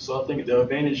 So I think the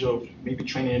advantage of maybe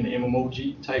training in an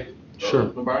MMOG type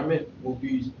environment will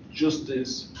be just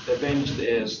as advantaged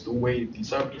as the way the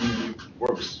cyber community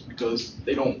works, because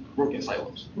they don't work in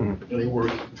silos. They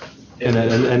work. And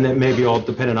that may be all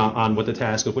dependent on what the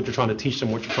task is, what you're trying to teach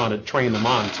them, what you're trying to train them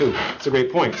on too. It's a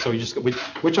great point. So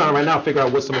we're trying to right now figure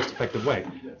out what's the most effective way,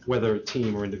 whether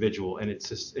team or individual. And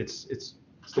it's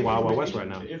It's the Wild Wild West right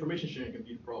now. The information sharing can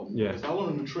be the problem. Yeah. Because I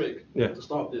learned a new trick Yeah. to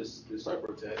stop this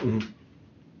cyber attack. Mhm.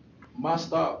 My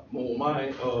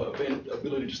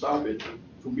ability to stop it,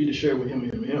 for me to share with him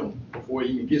before it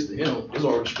even gets to him, is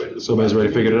already spread. Somebody's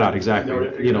already figured it out, exactly. They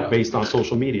already figured You it know, out. based on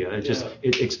social media, it just, Yeah.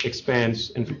 it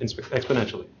expands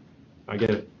exponentially. I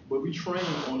get it. But we train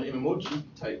on an MMOG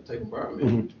type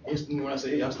environment. Instantly when I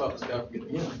say, hey, I stopped this guy from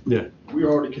getting in, Yeah. we're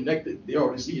already connected. They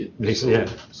already see it. They see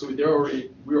it. So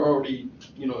we're already,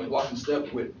 locked in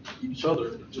step with each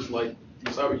other, just like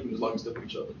the cyber humans locked in step with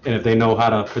each other. And if they know how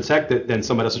to protect it, then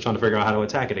somebody else is trying to figure out how to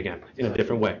attack it again in a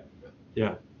different way.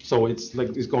 Yeah. So it's like,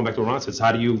 it's going back to what Ron says,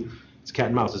 it's cat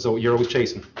and mouse. So you're always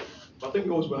chasing. I think it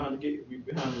goes behind the gate. We're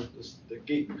behind the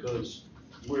gate because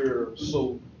we're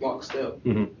so lockstep,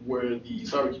 where the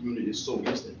cyber community is so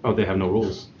instant. Oh, they have no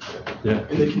rules. Yeah.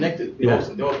 And they're connected. They're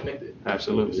all connected.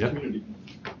 Absolutely. It's a Yeah. community.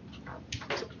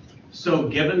 So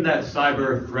given that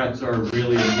cyber threats are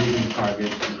really a moving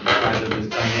target, kind of this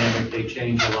dynamic, they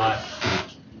change a lot,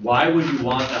 why would you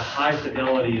want a high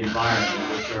fidelity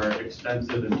environment, which are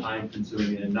expensive and time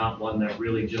consuming, and not one that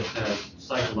really just has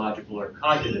psychological or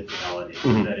cognitive fidelity,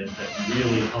 that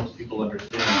really helps people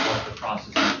understand what the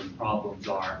processes and problems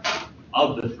are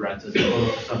of the threats, as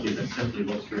opposed to something that simply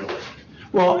looks realistic?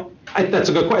 Well, that's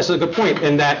a good question. That's a good point.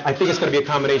 And that I think it's going to be a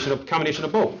combination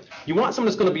of both. You want something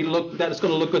that's going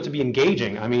to look good to be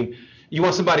engaging. I mean, you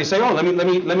want somebody to say, "Oh,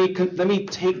 let me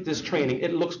take this training.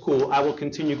 It looks cool. I will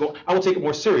continue I will take it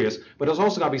more serious." But it's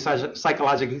also got to be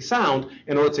psychologically sound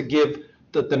in order to give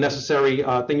the necessary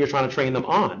thing you're trying to train them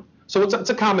on. So it's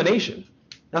a combination.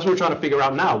 That's what we're trying to figure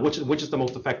out now. Which is the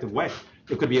most effective way?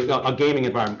 It could be a gaming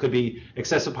environment. Could be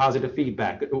excessive positive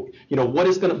feedback.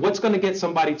 What's going to get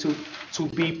somebody to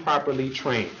be properly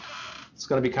trained? It's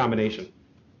going to be a combination.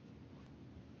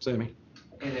 Sammy.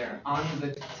 Hey there. On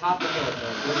the topic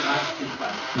of the last two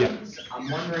questions, I'm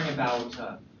wondering about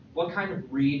what kind of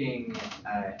reading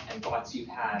and thoughts you've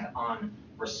had on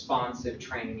responsive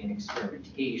training and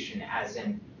experimentation, as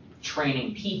in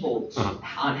training people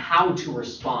on how to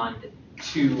respond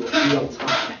to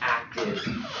real-time active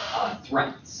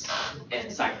threats and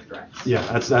cyber threats. Yeah,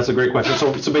 that's a great question.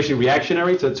 So basically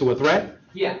reactionary to a threat?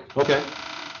 Yeah. Okay.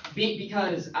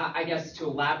 Because I guess to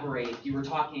elaborate, you were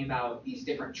talking about these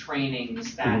different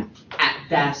trainings that at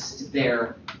best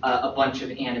they're a bunch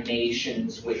of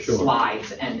animations with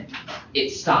slides, and it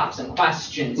stops and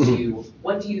questions you,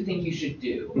 what do you think you should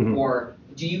do? Or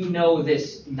do you know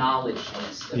this knowledge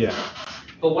list?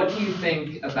 But what do you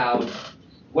think about,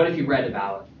 what have you read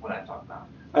about what I've talked about?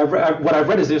 What I've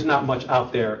read is there's not much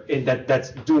out there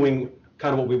that's doing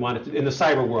kind of what we wanted to, in the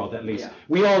cyber world at least.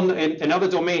 We all, in other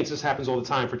domains, this happens all the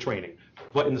time for training.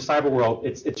 But in the cyber world,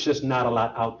 it's just not a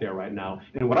lot out there right now.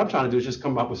 And what I'm trying to do is just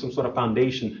come up with some sort of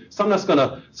foundation, something that's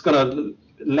gonna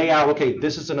lay out, okay,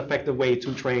 this is an effective way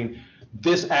to train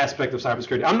this aspect of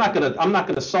cybersecurity. I'm not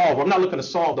looking to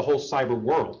solve the whole cyber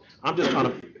world. I'm just trying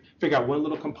to figure out one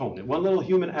little component, one little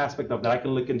human aspect of that I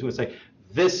can look into and say,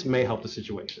 this may help the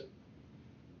situation.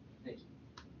 Thank you.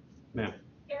 Ma'am.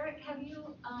 Eric, have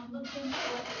you looked into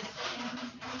what the SAM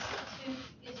Institute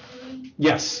is doing?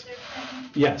 Yes. With their training?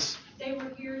 Yes. They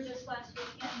were here this last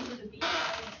weekend for the BI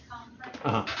conference.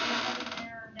 Uh-huh. They're having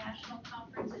their national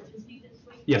conference at Disney this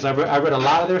week. Yes, I read a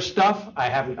lot of their stuff. I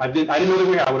didn't know they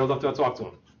were here. I would have loved to talk to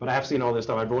them. But I have seen all their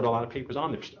stuff. I wrote a lot of papers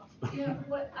on their stuff. Yeah,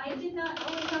 what I was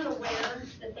not aware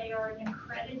that they are an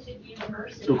accredited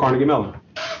university. Through Carnegie Mellon.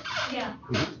 Yeah,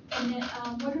 and then,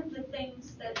 one of the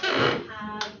things that they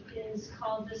have is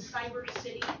called the Cyber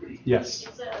City. Yes.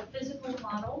 It's a physical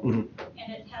model, and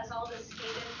it has all the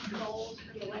SCADA controls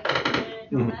for the electric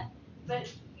grid and all that.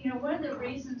 But, one of the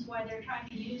reasons why they're trying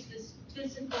to use this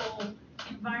physical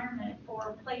environment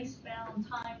for place-bound,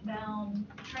 time-bound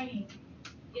training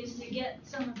is to get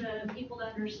some of the people to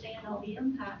understand all the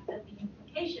impact of the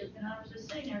implications. And I was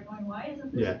just sitting there going, why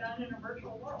isn't this done in a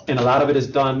virtual world? And a lot of it is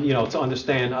done, to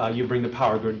understand you bring the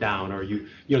power grid down, or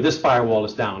this firewall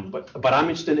is down. But I'm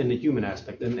interested in the human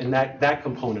aspect and that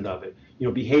component of it.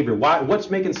 Behavior. What's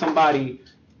making somebody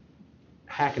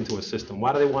hack into a system?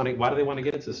 Why do they want to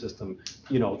get into the system?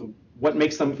 What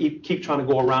makes them keep trying to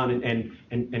go around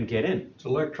and get in? It's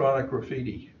electronic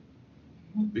graffiti,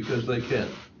 because they can.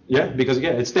 Yeah, because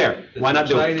it's there. Why not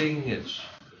do it? It's exciting.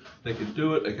 They can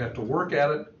do it. They have to work at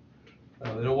it.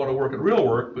 They don't want to work at real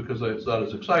work because it's not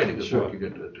as exciting as working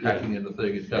into hacking into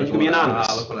things. You can be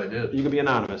anonymous. Look what I did. You can be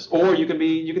anonymous, or you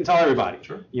can tell everybody.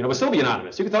 Sure. But still be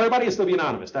anonymous. You can tell everybody and still be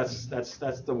anonymous. That's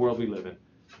the world we live in.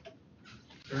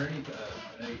 Is there any,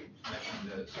 I know you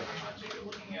mentioned several times that you're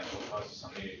looking at what causes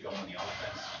somebody to go on the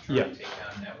offense, trying to take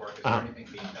down a network. Is there anything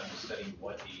being done to study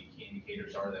what the key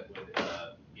indicators are that would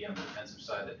be on the defensive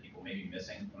side that people may be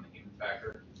missing from the human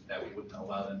factor, that we wouldn't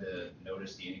allow them to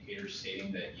notice the indicators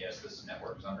stating that, yes, this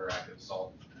network is under active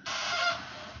assault?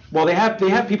 Well, they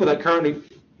have people that currently,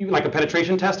 like a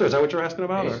penetration tester, is that what you're asking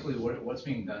about? Or? Basically, what's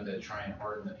being done to try and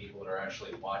harden the people that are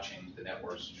actually watching the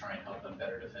networks to try and help them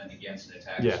better defend against an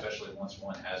attack, Yeah. especially once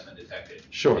one has been detected.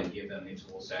 Sure. And give them the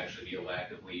tools to actually be able to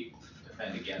actively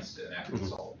defend against an active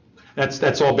assault.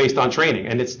 That's all based on training,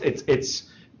 and it's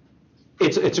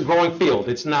a growing field.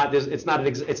 It's not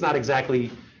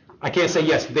exactly. I can't say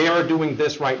yes, they are doing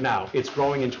this right now. It's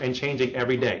growing and changing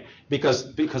every day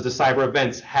because the cyber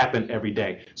events happen every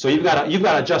day. So you've got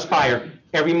to adjust fire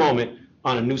every moment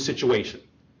on a new situation.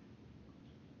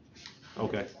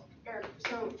 Okay. Eric,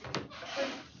 so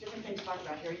different things to talk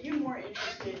about here. Are you more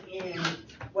interested in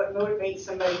what motivates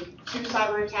somebody to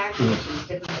cyber attack, which is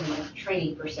different than like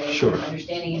training per se, Sure.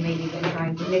 understanding and maybe then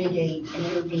trying to mitigate and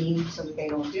intervene so that they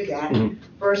don't do that,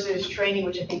 versus training,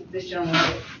 which I think this gentleman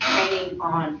did, training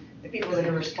on the people that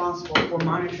are responsible for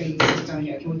monitoring the system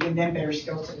here. Can we give them better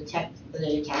skills to detect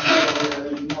the attack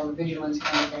or more vigilance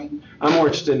kind of thing? I'm more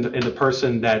interested in the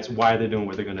person that's why they're doing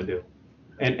what they're going to do.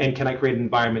 And can I create an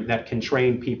environment that can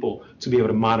train people to be able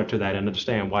to monitor that and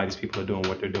understand why these people are doing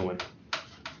what they're doing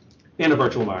in a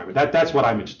virtual environment? That's what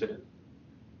I'm interested in.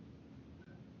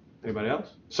 Anybody else?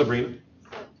 Sabrina?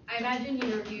 I imagine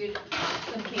you reviewed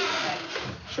some case studies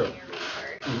Sure. in your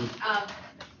research.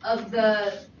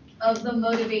 Of the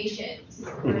motivations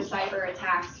for cyber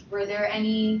attacks, were there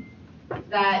any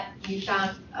that you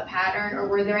found a pattern, or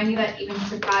were there any that even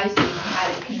surprised you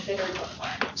hadn't considered before?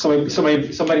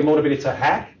 Somebody motivated to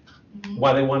hack?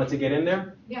 Why they wanted to get in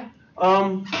there? Yeah. I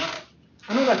don't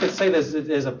know if I could say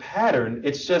there's a pattern.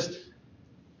 It's just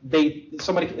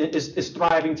somebody is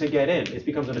striving to get in. It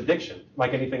becomes an addiction,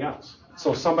 like anything else.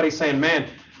 So somebody's saying, man,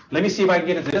 let me see if I can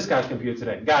get into this guy's computer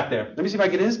today. Got there. Let me see if I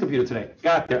can get in his computer today.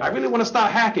 Got there. I really want to start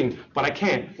hacking, but I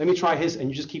can't. Let me try his, and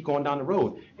you just keep going down the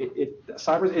road.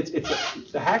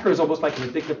 The hacker is almost like an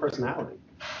addictive personality.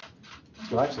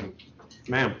 That's what I've seen.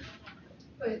 Ma'am.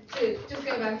 But to just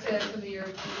go back to some of your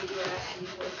points you were asking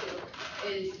before too,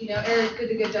 is, Eric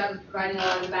did a good job of providing a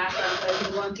lot of background, but I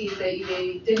think one piece that you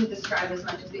maybe didn't describe as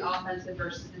much as the offensive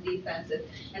versus the defensive,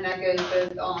 and that goes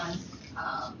both on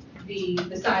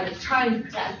the side of trying to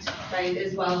protect, right,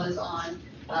 as well as on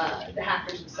the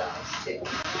hackers themselves too.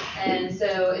 And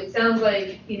so it sounds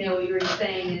like, what you were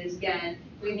saying is, again,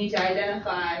 we need to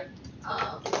identify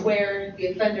where the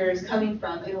offender is coming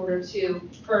from in order to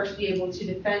first be able to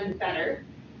defend better,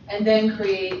 and then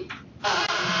create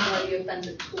more of the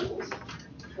offensive tools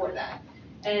for that.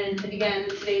 And again,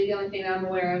 today the only thing I'm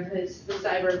aware of is the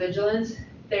cyber vigilance.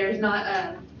 There's not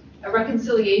a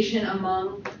reconciliation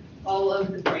among all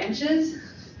of the branches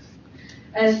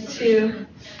as to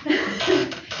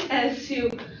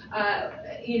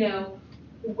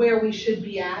where we should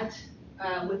be at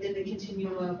within the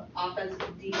continuum of offensive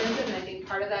and defensive. And I think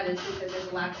part of that is because there's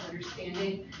a lack of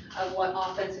understanding of what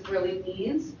offensive really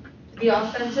means to be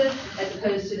offensive, as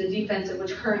opposed to the defensive,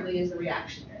 which currently is the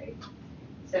reactionary.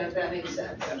 So if that makes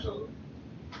sense. Absolutely.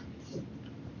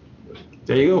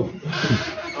 There you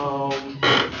go.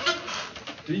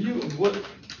 Do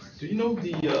you know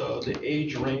the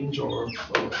age range or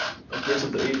I guess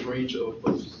the age range of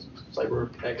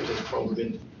cyber hackers that's probably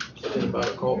been identified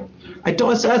or caught? I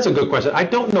don't. That's a good question. I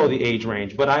don't know the age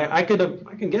range, but I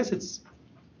can guess it's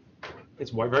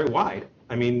very wide.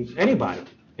 I mean,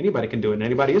 anybody can do it, and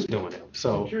anybody is doing it.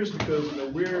 So I'm curious because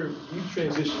we've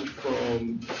transitioned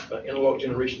from an analog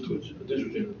generation to a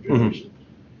digital generation,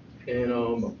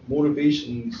 and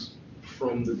motivations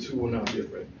from the two are now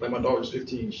different. Like my daughter's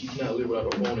 15, she cannot live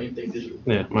without her phone or anything digital.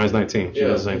 Yeah, mine's 19. She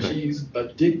does the same thing. She's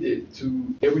addicted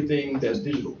to everything that's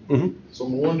digital. So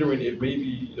I'm wondering if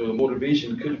maybe the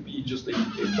motivation could be just a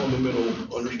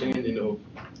fundamental understanding of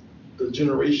the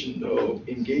generation of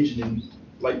engaging in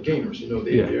like gamers.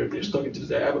 They're stuck into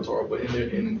their avatar, but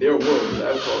in their world, the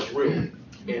avatar is real, and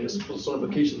it's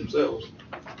personification themselves.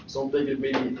 So I'm thinking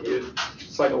maybe if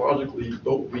psychologically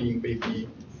dopamine may be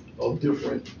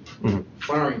different,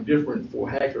 firing different for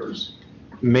hackers.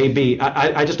 Maybe.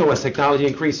 I just know as technology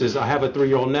increases, I have a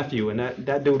 3-year-old nephew, and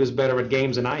that dude is better at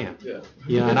games than I am.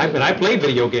 Yeah. And I play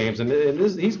video games, and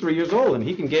he's 3 years old, and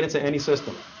he can get into any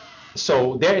system.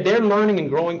 So they're learning and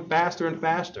growing faster and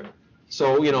faster.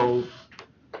 So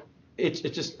it's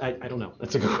just I don't know.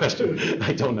 That's a good question.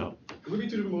 I don't know. Let me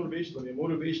do the motivation. I mean,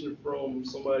 motivation from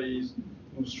somebody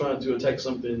who's trying to attack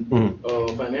something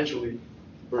financially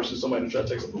versus somebody who's trying to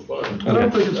take something for fun. I don't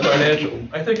think it's financial.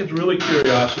 I think it's really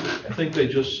curiosity. I think they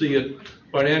just see it.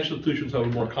 Financial institutions have a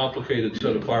more complicated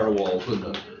set of firewalls than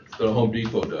the that a Home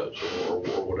Depot does or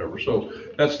whatever. So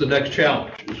that's the next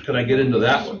challenge, is can I get into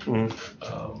that one?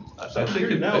 I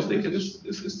think Now, it's,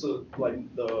 it's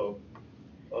like the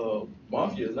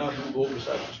mafia is now moved over to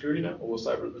cybersecurity now, or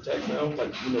cyber attacks now.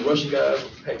 Like when the Russian guys were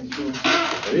hacking through,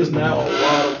 there is now a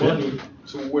lot of money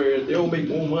to where they'll make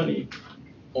more money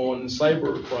on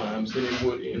cyber crimes than they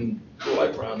would in real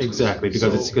life crimes. Exactly,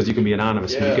 because you can be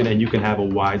anonymous and you can have a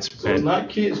So widespread. it's not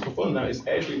kids for fun now. It's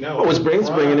actually now. Oh, it's bringing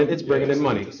crime. in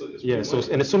money. It's Yeah, so,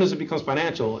 money. and as soon as it becomes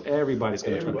financial, everybody's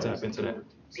gonna try to tap into that.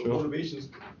 So Sure. motivations.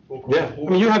 Yeah, I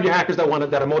mean, you have your hackers that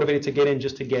are motivated to get in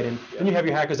just to get in, and you have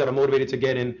your hackers that are motivated to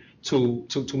get in to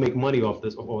make money off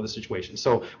the situation.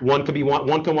 So one can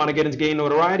want to get in to gain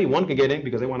notoriety, one can get in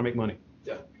because they want to make money.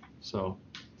 Yeah. So,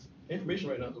 Information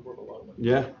right now is worth a lot of money.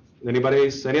 yeah.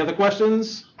 Any other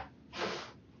questions?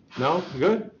 No?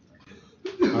 Good?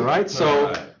 All right,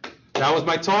 so that was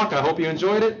my talk. I hope you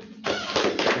enjoyed it.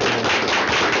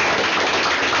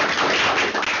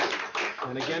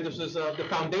 And again, this is the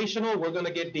foundational. We're going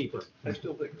to get deeper. I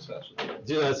still think assassinate.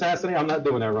 Assassinate? I'm not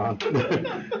doing that, Ron.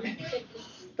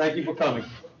 Thank you for coming.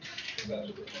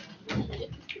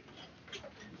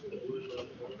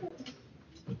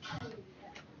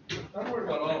 I'm worried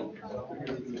about all of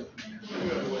them.